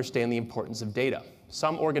don't understand the importance of data.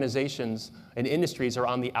 Some organizations and industries are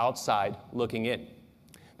on the outside looking in.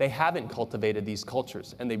 They haven't cultivated these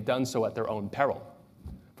cultures, and they've done so at their own peril.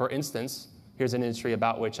 For instance, here's an industry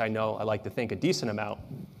about which I know I like to think a decent amount: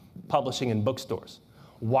 publishing and bookstores.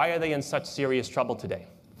 Why are they in such serious trouble today?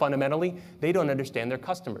 Fundamentally, they don't understand their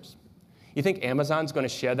customers. You think Amazon's going to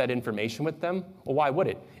share that information with them? Well, why would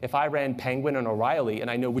it? If I ran Penguin and O'Reilly and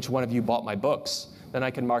I know which one of you bought my books, then I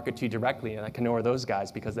can market to you directly, and I can ignore those guys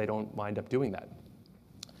because they don't wind up doing that.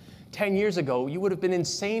 10 years ago, you would have been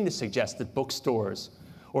insane to suggest that bookstores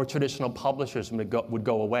or traditional publishers would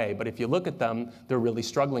go away. But if you look at them, they're really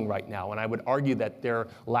struggling right now. And I would argue that their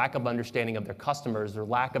lack of understanding of their customers, their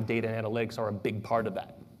lack of data and analytics are a big part of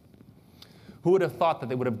that. Who would have thought that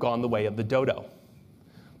they would have gone the way of the dodo?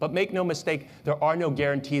 But make no mistake, there are no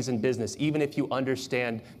guarantees in business, even if you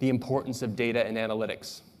understand the importance of data and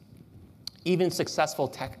analytics. Even successful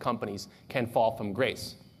tech companies can fall from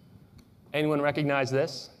grace. Anyone recognize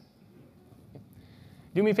this?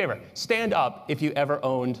 Do me a favor. Stand up if you ever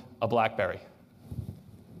owned a BlackBerry.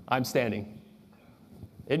 I'm standing.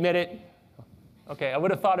 Admit it. OK, I would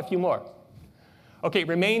have thought a few more. OK,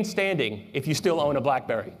 remain standing if you still own a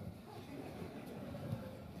BlackBerry.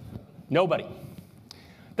 Nobody.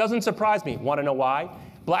 Doesn't surprise me. Want to know why?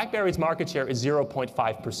 BlackBerry's market share is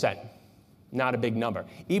 0.5%. Not a big number,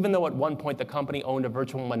 even though at one point the company owned a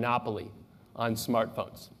virtual monopoly on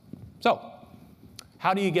smartphones. So,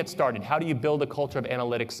 how do you get started? How do you build a culture of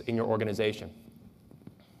analytics in your organization?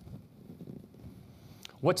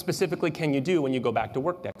 What specifically can you do when you go back to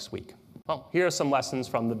work next week? Well, here are some lessons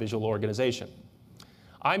from the visual organization.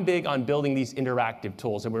 I'm big on building these interactive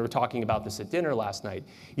tools, and we were talking about this at dinner last night.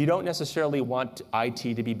 You don't necessarily want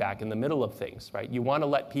IT to be back in the middle of things, right? You want to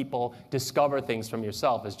let people discover things from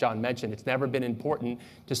yourself. As John mentioned, it's never been important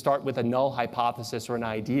to start with a null hypothesis or an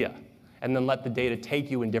idea, and then let the data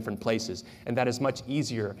take you in different places. And that is much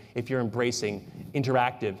easier if you're embracing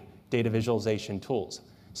interactive data visualization tools.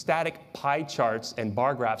 Static pie charts and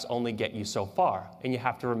bar graphs only get you so far, and you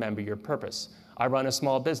have to remember your purpose. I run a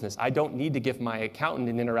small business. I don't need to give my accountant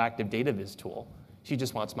an interactive data viz tool. She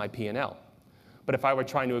just wants my P&L. But if I were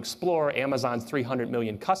trying to explore Amazon's 300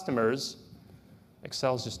 million customers,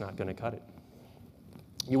 Excel's just not going to cut it.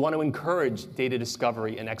 You want to encourage data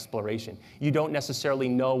discovery and exploration. You don't necessarily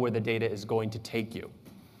know where the data is going to take you.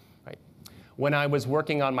 Right? When I was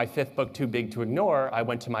working on my 5th book, Too Big to Ignore, I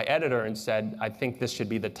went to my editor and said, I think this should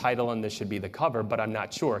be the title and this should be the cover, but I'm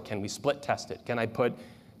not sure. Can we split test it? Can I put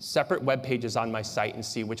separate web pages on my site and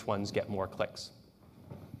see which ones get more clicks?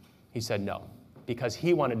 He said no, because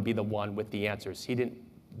he wanted to be the one with the answers. He didn't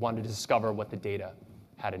want to discover what the data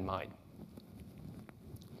had in mind.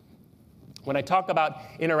 When I talk about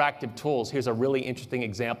interactive tools, here's a really interesting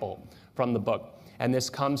example from the book. And this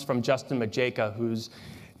comes from Justin Majeka, who's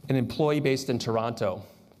an employee based in Toronto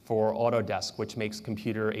for Autodesk, which makes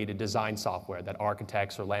computer-aided design software that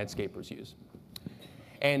architects or landscapers use.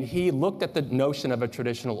 And he looked at the notion of a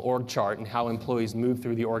traditional org chart and how employees move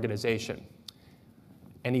through the organization.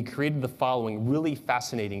 And he created the following really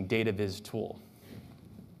fascinating data viz tool.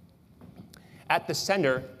 At the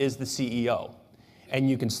center is the CEO. And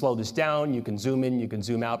you can slow this down, you can zoom in, you can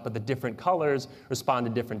zoom out, but the different colors respond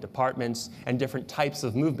to different departments and different types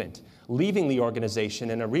of movement. Leaving the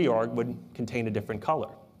organization in a reorg would contain a different color.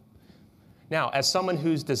 Now, as someone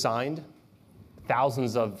who's designed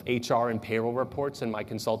thousands of HR and payroll reports in my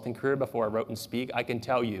consulting career before I wrote and speak, I can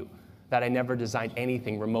tell you that I never designed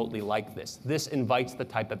anything remotely like this. This invites the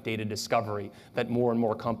type of data discovery that more and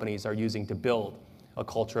more companies are using to build a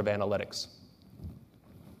culture of analytics.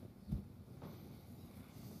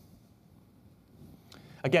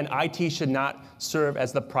 Again, IT should not serve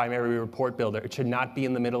as the primary report builder. It should not be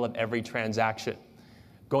in the middle of every transaction.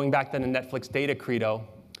 Going back to the Netflix data credo,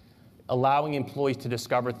 allowing employees to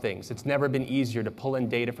discover things. It's never been easier to pull in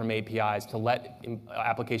data from APIs, to let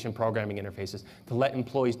application programming interfaces, to let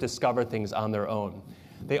employees discover things on their own.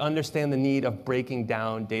 They understand the need of breaking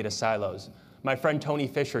down data silos. My friend Tony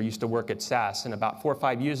Fisher used to work at SAS, and about 4 or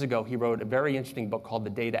 5 years ago, he wrote a very interesting book called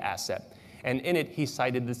The Data Asset. And in it, he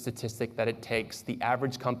cited the statistic that it takes the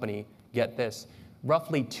average company, get this,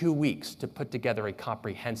 roughly 2 weeks to put together a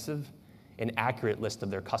comprehensive and accurate list of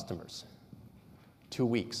their customers. 2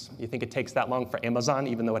 weeks. You think it takes that long for Amazon,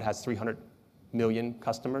 even though it has 300 million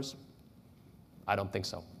customers? I don't think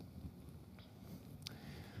so.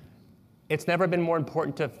 It's never been more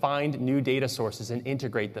important to find new data sources and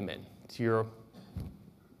integrate them into your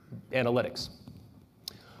analytics.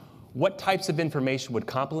 What types of information would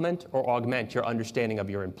complement or augment your understanding of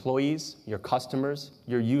your employees, your customers,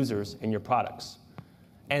 your users, and your products?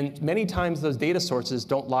 And many times those data sources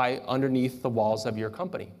don't lie underneath the walls of your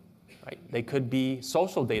company. Right? They could be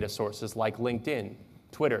social data sources like LinkedIn,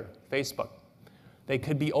 Twitter, Facebook. They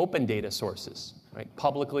could be open data sources, right?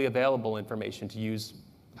 Publicly available information to use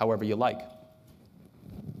however you like.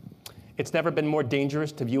 It's never been more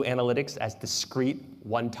dangerous to view analytics as discrete,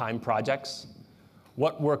 one-time projects.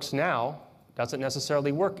 What works now doesn't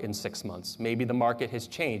necessarily work in 6 months. Maybe the market has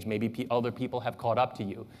changed. Maybe other people have caught up to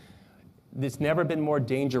you. It's never been more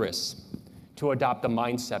dangerous to adopt the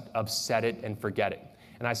mindset of set it and forget it.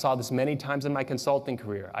 And I saw this many times in my consulting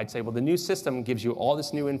career. I'd say, well, the new system gives you all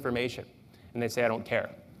this new information. And they'd say, I don't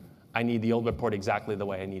care. I need the old report exactly the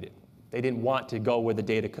way I need it. They didn't want to go where the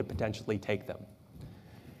data could potentially take them.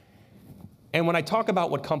 And when I talk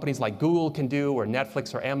about what companies like Google can do, or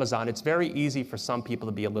Netflix or Amazon, it's very easy for some people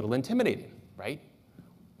to be a little intimidated, right?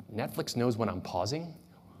 Netflix knows when I'm pausing.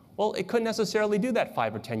 Well, it couldn't necessarily do that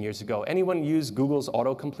 5 or 10 years ago. Anyone use Google's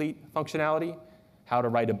autocomplete functionality? How to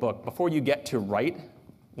write a book. Before you get to write,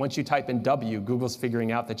 once you type in W, Google's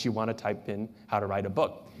figuring out that you want to type in how to write a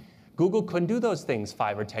book. Google couldn't do those things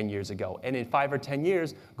 5 or 10 years ago. And in 5 or 10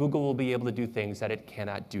 years, Google will be able to do things that it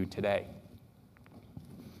cannot do today.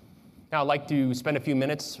 Now, I'd like to spend a few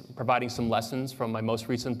minutes providing some lessons from my most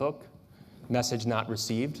recent book, Message Not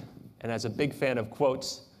Received. And as a big fan of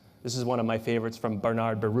quotes, this is one of my favorites from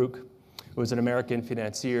Bernard Baruch, who is an American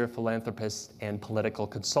financier, philanthropist, and political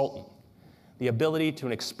consultant. The ability to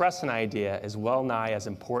express an idea is well nigh as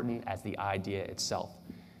important as the idea itself.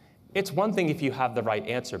 It's one thing if you have the right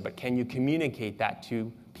answer, but can you communicate that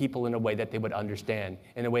to people in a way that they would understand,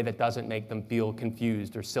 in a way that doesn't make them feel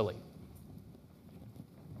confused or silly?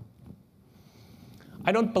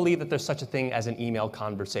 I don't believe that there's such a thing as an email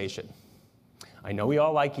conversation. I know we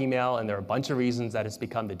all like email, and there are a bunch of reasons that it's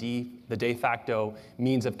become the de facto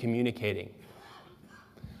means of communicating.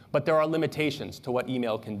 But there are limitations to what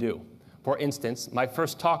email can do. For instance, my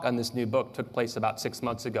first talk on this new book took place about 6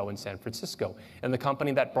 months ago in San Francisco, and the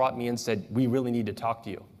company that brought me in said, "We really need to talk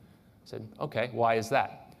to you." I said, "Okay, why is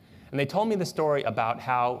that?" And they told me the story about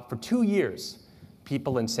how, for 2 years,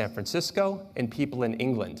 people in San Francisco and people in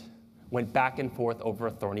England went back and forth over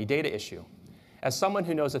a thorny data issue. As someone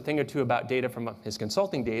who knows a thing or two about data from his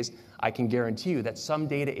consulting days, I can guarantee you that some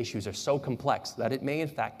data issues are so complex that it may, in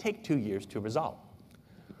fact, take 2 years to resolve.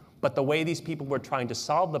 But the way these people were trying to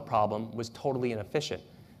solve the problem was totally inefficient.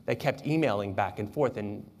 They kept emailing back and forth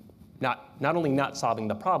and not only not solving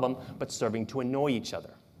the problem, but serving to annoy each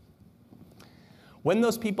other. When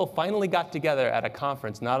those people finally got together at a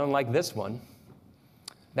conference, not unlike this one,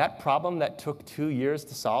 that problem that took 2 years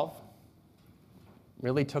to solve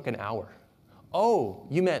really took an hour. "Oh,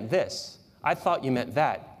 you meant this. I thought you meant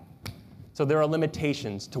that." So there are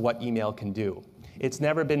limitations to what email can do. It's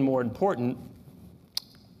never been more important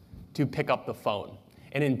to pick up the phone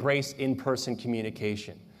and embrace in-person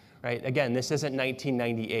communication, right? Again, this isn't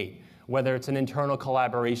 1998. Whether it's an internal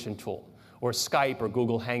collaboration tool or Skype or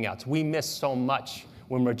Google Hangouts, we miss so much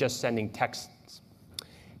when we're just sending texts.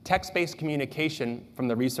 Text-based communication, from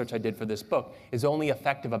the research I did for this book, is only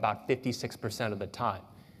effective about 56% of the time.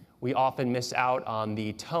 We often miss out on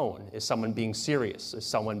the tone. Is someone being serious? Is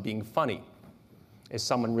someone being funny? Is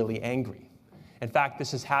someone really angry? In fact,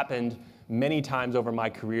 this has happened many times over my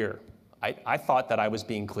career. I thought that I was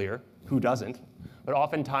being clear. Who doesn't? But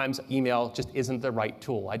oftentimes, email just isn't the right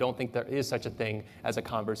tool. I don't think there is such a thing as a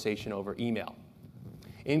conversation over email.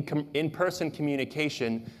 In-person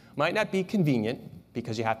communication might not be convenient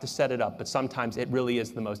because you have to set it up, but sometimes it really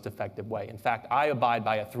is the most effective way. In fact, I abide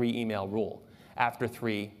by a 3-email rule. After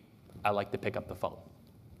 3, I like to pick up the phone.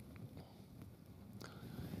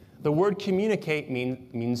 The word communicate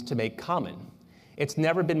means to make common. It's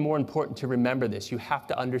never been more important to remember this. You have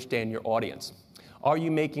to understand your audience. Are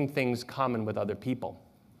you making things common with other people?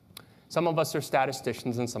 Some of us are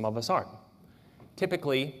statisticians and some of us aren't.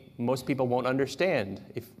 Typically, most people won't understand,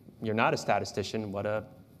 if you're not a statistician, what a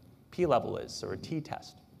P-level is or a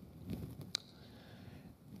t-test.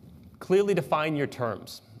 Clearly define your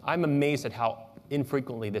terms. I'm amazed at how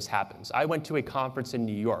infrequently this happens. I went to a conference in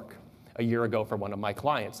New York a year ago for one of my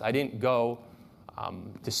clients. I didn't go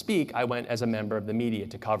to speak. I went as a member of the media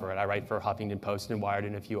to cover it. I write for Huffington Post and Wired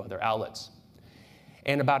and a few other outlets.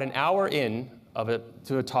 And about an hour in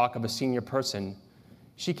to a talk of a senior person,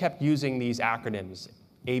 she kept using these acronyms,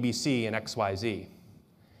 ABC and XYZ.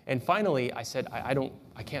 And finally, I said,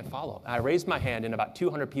 I can't follow. And I raised my hand, and about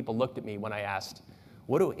 200 people looked at me when I asked,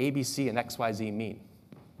 "What do ABC and XYZ mean?"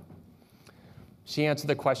 She answered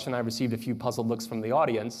the question. I received a few puzzled looks from the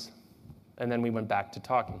audience, and then we went back to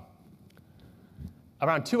talking.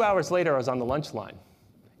 Around 2 hours later, I was on the lunch line,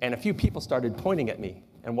 and a few people started pointing at me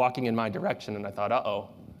and walking in my direction, and I thought, uh-oh.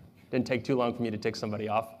 Didn't take too long for me to tick somebody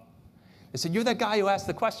off. They said, "You're that guy who asked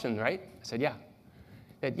the question, right?" I said, "Yeah."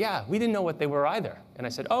 They said, "Yeah, we didn't know what they were either." And I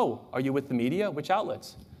said, "Oh, are you with the media? Which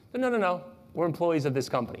outlets?" They said, No, we're employees of this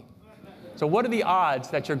company." So what are the odds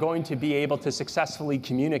that you're going to be able to successfully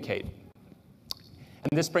communicate?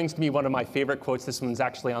 And this brings to me one of my favorite quotes. This one's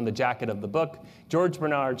actually on the jacket of the book. George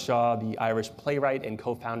Bernard Shaw, the Irish playwright and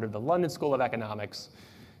co-founder of the London School of Economics,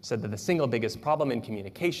 said that the single biggest problem in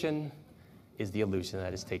communication is the illusion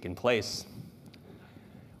that has taken place.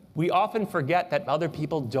 We often forget that other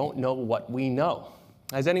people don't know what we know.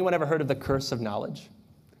 Has anyone ever heard of the curse of knowledge?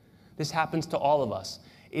 This happens to all of us.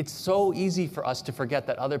 It's so easy for us to forget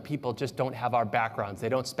that other people just don't have our backgrounds. They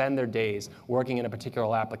don't spend their days working in a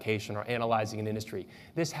particular application or analyzing an industry.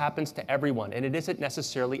 This happens to everyone, and it isn't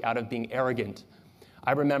necessarily out of being arrogant.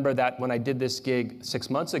 I remember that when I did this gig 6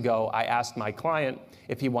 months ago, I asked my client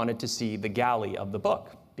if he wanted to see the galley of the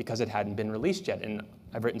book because it hadn't been released yet, and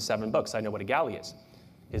I've written 7 books. I know what a galley is.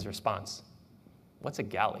 His response, "What's a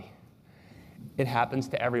galley?" It happens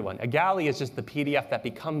to everyone. A galley is just the PDF that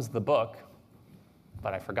becomes the book,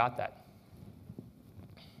 but I forgot that.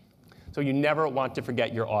 So you never want to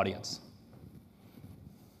forget your audience.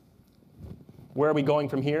 Where are we going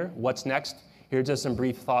from here? What's next? Here's just some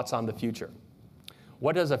brief thoughts on the future.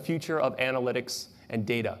 What does a future of analytics and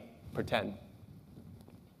data portend?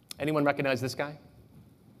 Anyone recognize this guy?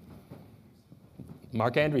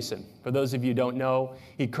 Mark Andreessen. For those of you who don't know,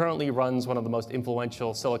 he currently runs one of the most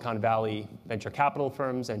influential Silicon Valley venture capital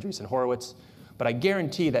firms, Andreessen Horowitz. But I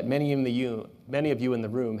guarantee that many of you in the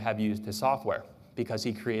room have used his software because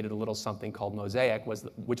he created a little something called Mosaic,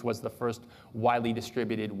 which was the first widely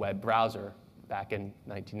distributed web browser back in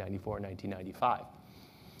 1994, 1995.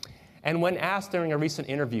 And when asked during a recent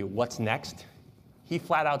interview, what's next, he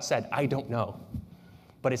flat out said, I don't know.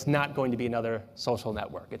 But it's not going to be another social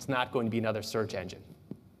network. It's not going to be another search engine.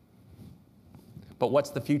 But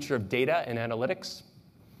what's the future of data and analytics?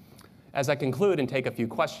 As I conclude and take a few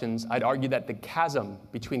questions, I'd argue that the chasm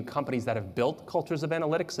between companies that have built cultures of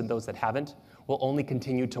analytics and those that haven't will only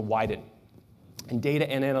continue to widen. And data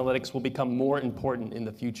and analytics will become more important in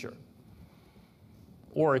the future.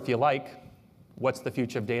 Or if you like, what's the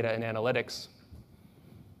future of data and analytics?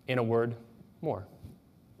 In a word, more.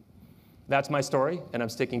 That's my story, and I'm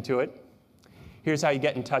sticking to it. Here's how you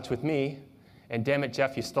get in touch with me. And damn it,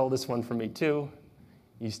 Jeff, you stole this one from me too.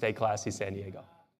 You stay classy, San Diego.